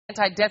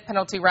Anti-death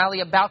penalty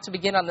rally about to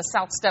begin on the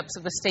south steps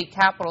of the state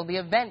capitol. The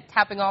event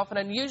capping off an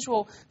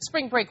unusual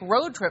spring break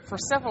road trip for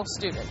several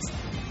students.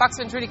 Fox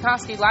 7's Rudy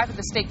Koski live at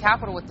the state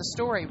capitol with the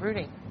story.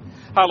 Rudy.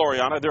 Hi,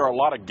 Loriana. There are a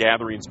lot of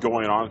gatherings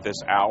going on at this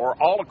hour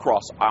all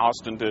across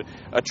Austin to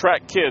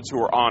attract kids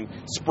who are on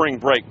spring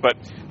break. But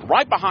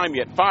right behind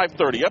me at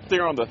 5:30, up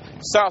there on the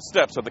south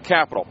steps of the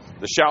Capitol,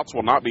 the shouts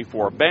will not be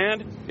for a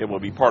band. It will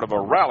be part of a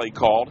rally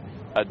called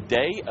A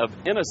Day of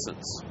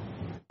Innocence.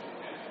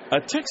 A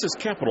Texas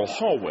Capitol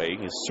hallway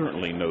is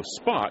certainly no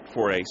spot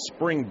for a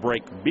spring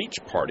break beach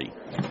party.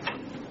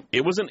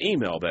 It was an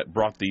email that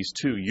brought these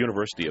two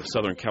University of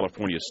Southern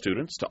California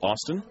students to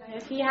Austin.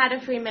 If you had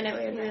a free minute,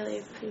 we would really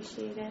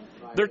appreciate it.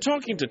 They're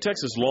talking to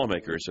Texas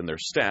lawmakers and their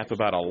staff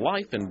about a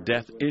life and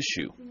death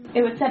issue.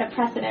 It would set a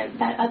precedent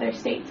that other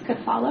states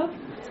could follow.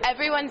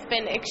 Everyone's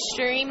been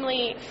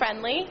extremely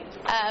friendly.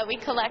 We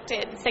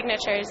collected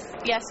signatures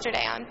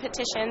yesterday on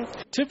petitions.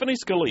 Tiffany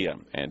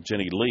Scalia and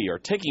Jenny Lee are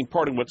taking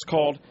part in what's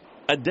called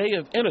A Day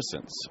of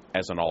Innocence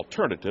as an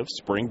alternative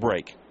spring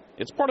break.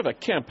 It's part of a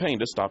campaign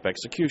to stop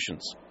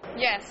executions.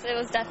 Yes, it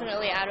was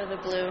definitely out of the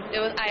blue.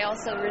 I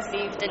also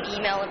received an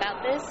email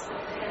about this,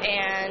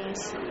 and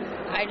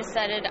I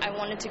decided I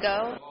wanted to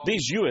go.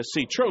 These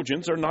USC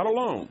Trojans are not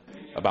alone.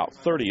 About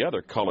 30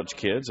 other college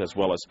kids, as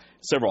well as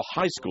several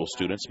high school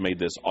students, made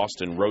this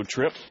Austin road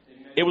trip.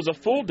 It was a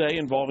full day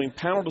involving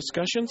panel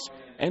discussions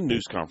and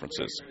news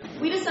conferences.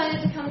 We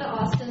decided to come to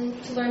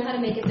Austin to learn how to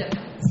make a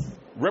difference.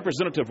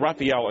 Representative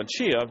Rafael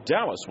Anchia of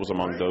Dallas was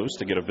among those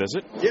to get a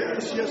visit.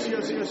 Yes.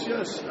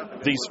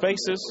 These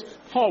faces,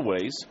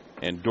 hallways,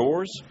 and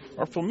doors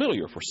are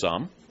familiar for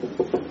some.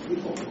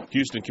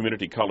 Houston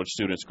Community College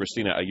students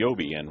Christina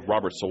Ayobi and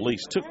Robert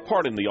Solis took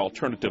part in the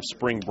alternative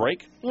spring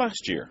break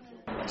last year.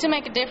 To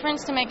make a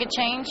difference, to make a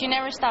change, you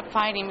never stop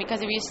fighting,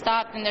 because if you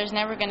stop, then there's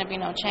never going to be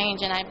no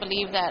change, and I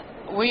believe that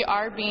we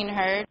are being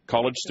heard.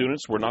 College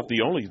students were not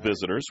the only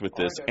visitors with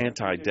this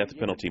anti-death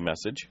penalty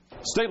message.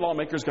 State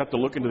lawmakers got to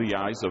look into the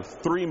eyes of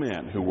three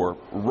men who were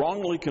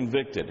wrongly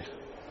convicted,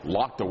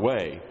 locked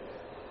away,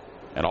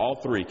 and all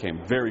three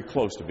came very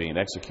close to being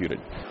executed.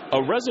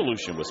 A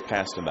resolution was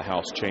passed in the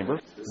House chamber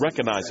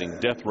recognizing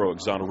death row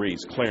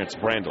exonerees Clarence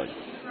Brandley,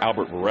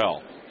 Albert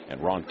Burrell,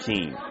 and Ron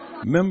Keene.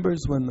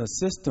 Members, when the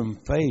system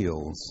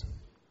fails,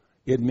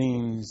 it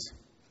means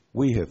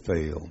we have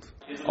failed.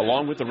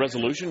 Along with the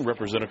resolution,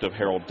 Representative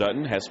Harold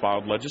Dutton has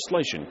filed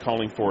legislation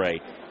calling for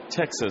a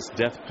Texas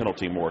death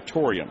penalty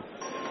moratorium.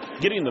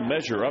 Getting the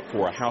measure up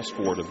for a House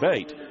floor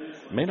debate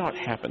may not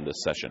happen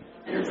this session.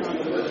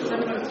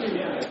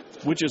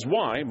 Which is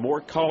why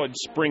more college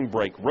spring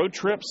break road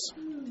trips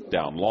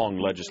down long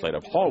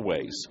legislative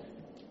hallways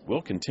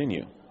will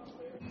continue.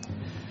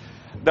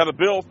 Now, the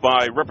bill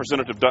by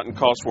Representative Dutton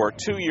calls for a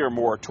 2-year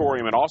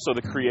moratorium and also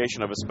the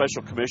creation of a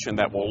special commission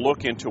that will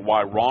look into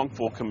why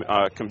wrongful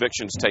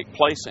convictions take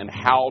place and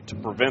how to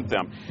prevent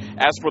them.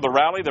 As for the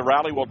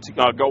rally will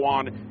go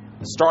on,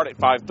 start at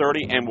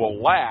 5:30 and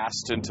will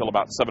last until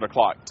about 7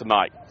 o'clock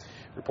tonight.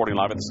 Reporting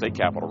live at the state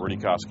capitol, Rudy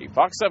Koski,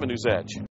 Fox 7 News Edge.